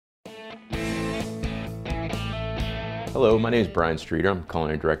Hello, my name is Brian Streeter. I'm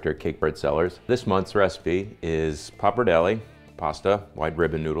culinary director at Cakebread Cellars. This month's recipe is Pappardelle pasta, wide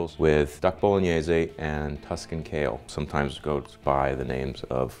ribbon noodles with duck bolognese and Tuscan kale. Sometimes it goes by the names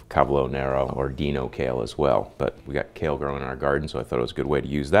of cavolo nero or dino kale as well, but we got kale growing in our garden, so I thought it was a good way to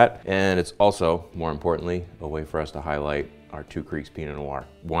use that. And it's also, more importantly, a way for us to highlight our Two Creeks Pinot Noir.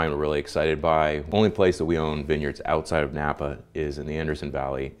 Wine we're really excited by. Only place that we own vineyards outside of Napa is in the Anderson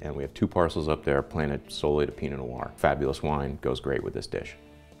Valley, and we have 2 parcels up there planted solely to Pinot Noir. Fabulous wine, goes great with this dish.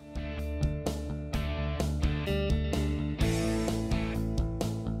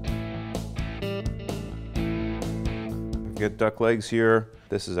 Get duck legs here.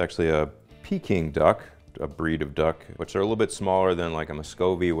 This is actually a Peking duck, a breed of duck, which are a little bit smaller than like a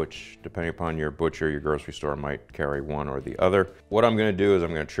Muscovy, which depending upon your butcher, your grocery store might carry one or the other. What I'm gonna do is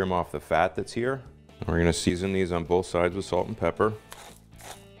I'm gonna trim off the fat that's here. We're gonna season these on both sides with salt and pepper.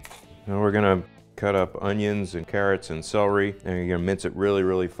 Now we're gonna cut up onions and carrots and celery, and you're gonna mince it really,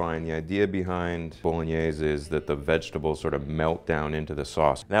 really fine. The idea behind Bolognese is that the vegetables sort of melt down into the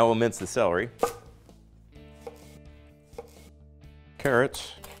sauce. Now we'll mince the celery.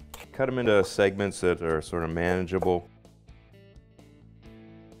 Carrots, cut them into segments that are sort of manageable.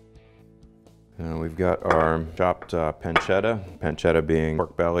 And we've got our chopped pancetta being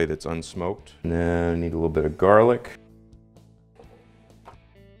pork belly that's unsmoked. And then I need a little bit of garlic.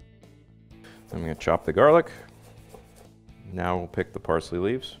 I'm gonna chop the garlic. Now we'll pick the parsley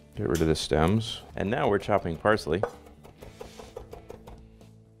leaves, get rid of the stems. And now we're chopping parsley.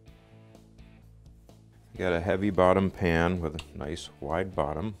 Got a heavy bottom pan with a nice wide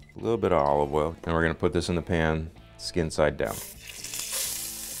bottom, a little bit of olive oil, and we're gonna put this in the pan, skin side down.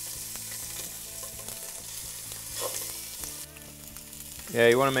 Yeah,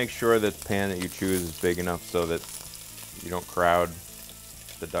 you wanna make sure that the pan that you choose is big enough so that you don't crowd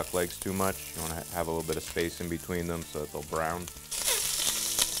the duck legs too much. You wanna have a little bit of space in between them so that they'll brown.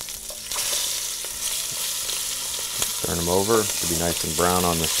 Turn them over, should be nice and brown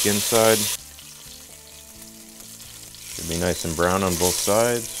on the skin side. Should be nice and brown on both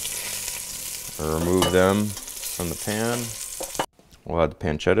sides. I'll remove them from the pan. We'll add the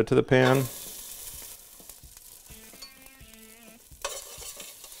pancetta to the pan.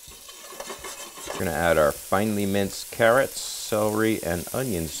 We're gonna add our finely minced carrots, celery, and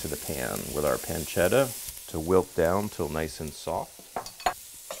onions to the pan with our pancetta to wilt down till nice and soft.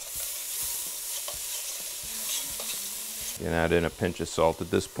 You can add in a pinch of salt at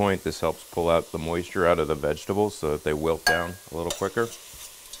this point. This helps pull out the moisture out of the vegetables so that they wilt down a little quicker.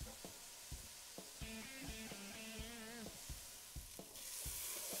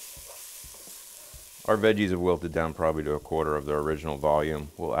 Our veggies have wilted down probably to 1/4 of their original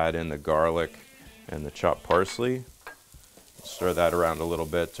volume. We'll add in the garlic and the chopped parsley. Stir that around a little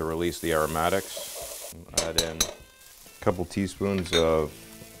bit to release the aromatics. Add in a couple teaspoons of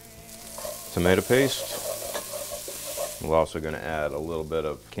tomato paste. We're also going to add a little bit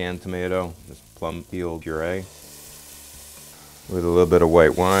of canned tomato, this plum peel puree, with a little bit of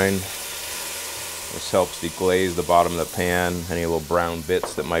white wine. This helps deglaze the bottom of the pan, any little brown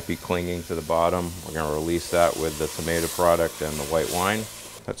bits that might be clinging to the bottom. We're going to release that with the tomato product and the white wine.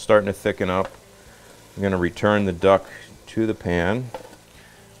 That's starting to thicken up. I'm going to return the duck to the pan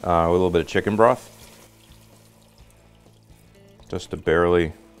with a little bit of chicken broth, just to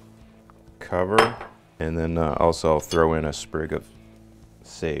barely cover. And then also throw in a sprig of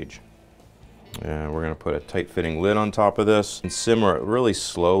sage. And we're gonna put a tight-fitting lid on top of this and simmer it really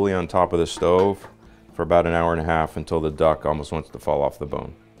slowly on top of the stove for about 1.5 hours until the duck almost wants to fall off the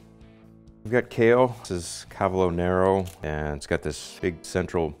bone. We've got kale. This is cavolo nero, and it's got this big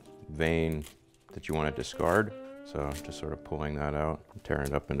central vein that you want to discard. So just sort of pulling that out, tearing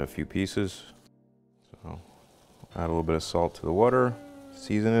it up into a few pieces. So add a little bit of salt to the water,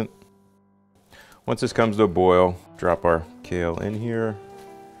 season it. Once this comes to a boil, drop our kale in here.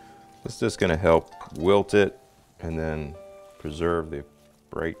 This is just going to help wilt it and then preserve the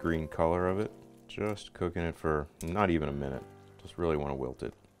bright green color of it. Just cooking it for not even a minute. Just really want to wilt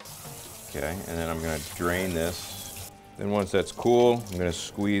it. Okay, and then I'm going to drain this. Then once that's cool, I'm going to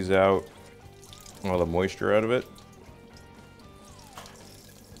squeeze out all the moisture out of it.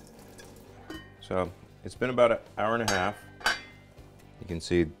 So it's been about 1.5 hours. You can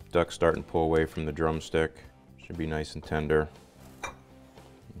see duck starting to pull away from the drumstick. Should be nice and tender.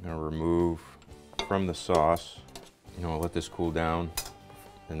 I'm gonna remove from the sauce. I'll let this cool down.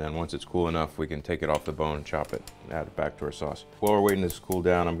 And then once it's cool enough, we can take it off the bone and chop it and add it back to our sauce. While we're waiting this to cool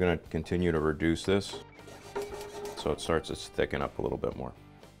down, I'm gonna continue to reduce this so it starts to thicken up a little bit more.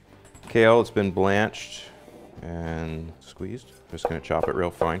 Kale, it's been blanched and squeezed. Just gonna chop it real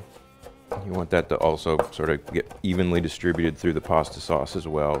fine. You want that to also sort of get evenly distributed through the pasta sauce as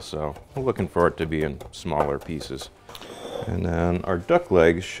well, so I'm looking for it to be in smaller pieces. And then our duck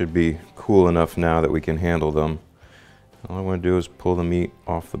legs should be cool enough now that we can handle them. All I want to do is pull the meat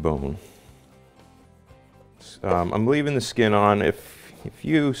off the bone. I'm leaving the skin on. If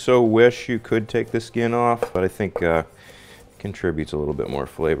you so wish, you could take the skin off, but I think it contributes a little bit more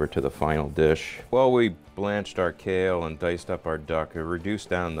flavor to the final dish. While we blanched our kale and diced up our duck, it reduced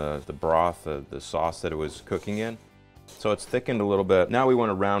down the broth, the sauce that it was cooking in. So it's thickened a little bit. Now we want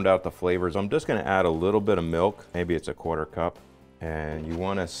to round out the flavors. I'm just going to add a little bit of milk, maybe it's a 1/4 cup, and you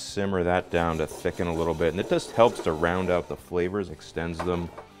want to simmer that down to thicken a little bit. And it just helps to round out the flavors, extends them,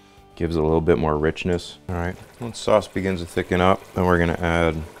 gives it a little bit more richness. All right, once sauce begins to thicken up, then we're going to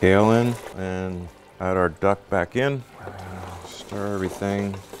add kale in and add our duck back in. Stir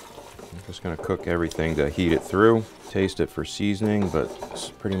everything. I'm just going to cook everything to heat it through. Taste it for seasoning, but it's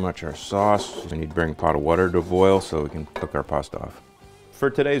pretty much our sauce. We need to bring a pot of water to boil so we can cook our pasta off. For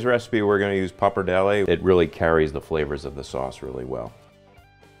today's recipe, we're going to use pappardelle. It really carries the flavors of the sauce really well.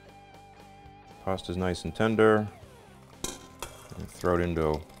 Pasta's nice and tender. And throw it into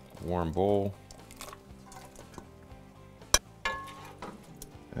a warm bowl.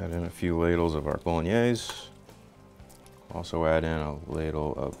 Add in a few ladles of our Bolognese. Also add in a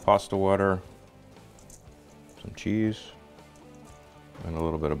ladle of pasta water, some cheese, and a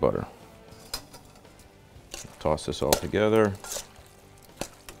little bit of butter. Toss this all together.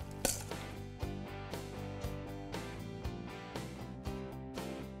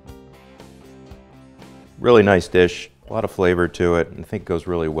 Really nice dish, a lot of flavor to it, and I think goes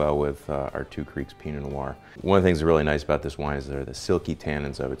really well with our Two Creeks Pinot Noir. One of the things that's really nice about this wine is the silky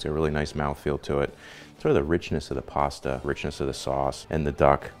tannins of it. It's a really nice mouthfeel to it. Sort of the richness of the pasta, richness of the sauce, and the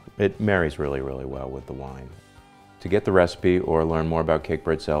duck. It marries really, really well with the wine. To get the recipe or learn more about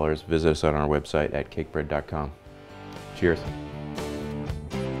Cakebread Cellars, visit us on our website at cakebread.com. Cheers.